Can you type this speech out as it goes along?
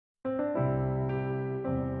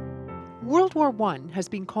World War I has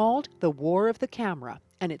been called the War of the Camera,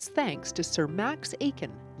 and it's thanks to Sir Max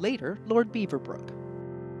Aitken, later Lord Beaverbrook.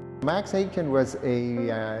 Max Aitken was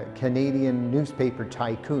a Canadian newspaper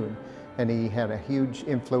tycoon, and he had a huge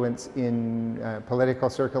influence in political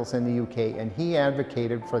circles in the UK, and he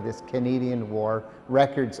advocated for this Canadian War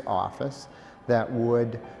Records Office that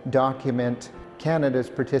would document Canada's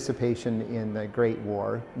participation in the Great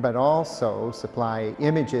War, but also supply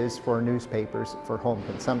images for newspapers for home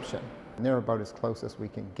consumption. And they're about as close as we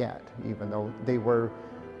can get, even though they were,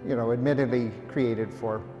 admittedly created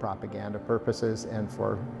for propaganda purposes and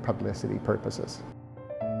for publicity purposes.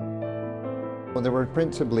 Well, there were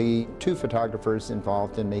principally 2 photographers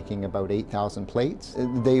involved in making about 8,000 plates.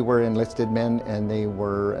 They were enlisted men, and they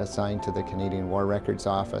were assigned to the Canadian War Records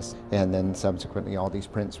Office, and then subsequently all these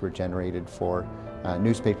prints were generated for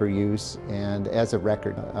newspaper use and as a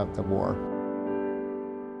record of the war.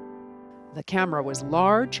 The camera was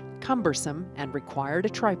large, cumbersome, and required a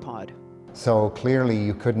tripod. So clearly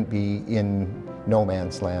you couldn't be in no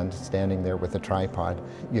man's land standing there with a tripod.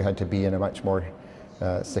 You had to be in a much more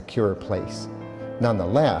secure place.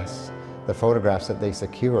 Nonetheless, the photographs that they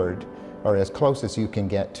secured are as close as you can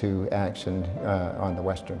get to action on the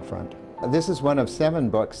Western Front. This is one of 7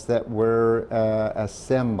 books that were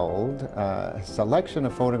assembled, a selection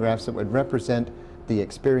of photographs that would represent the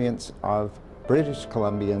experience of British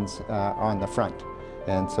Columbians on the front.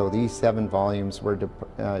 And so these 7 volumes were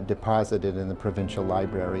deposited in the Provincial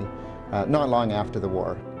Library not long after the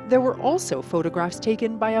war. There were also photographs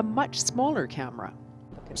taken by a much smaller camera.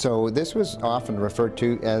 So this was often referred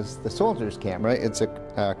to as the soldier's camera. It's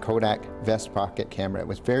a Kodak vest pocket camera. It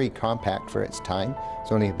was very compact for its time.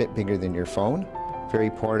 It's only a bit bigger than your phone, very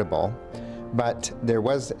portable. But there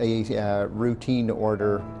was a routine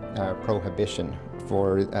order prohibition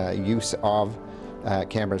for use of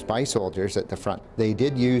cameras by soldiers at the front. They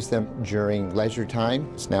did use them during leisure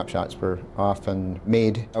time. Snapshots were often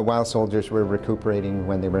made while soldiers were recuperating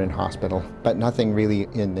when they were in hospital, but nothing really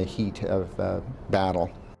in the heat of battle.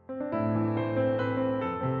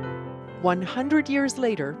 100 years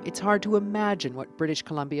later, it's hard to imagine what British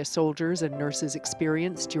Columbia soldiers and nurses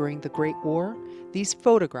experienced during the Great War. These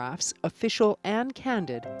photographs, official and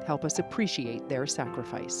candid, help us appreciate their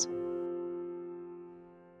sacrifice.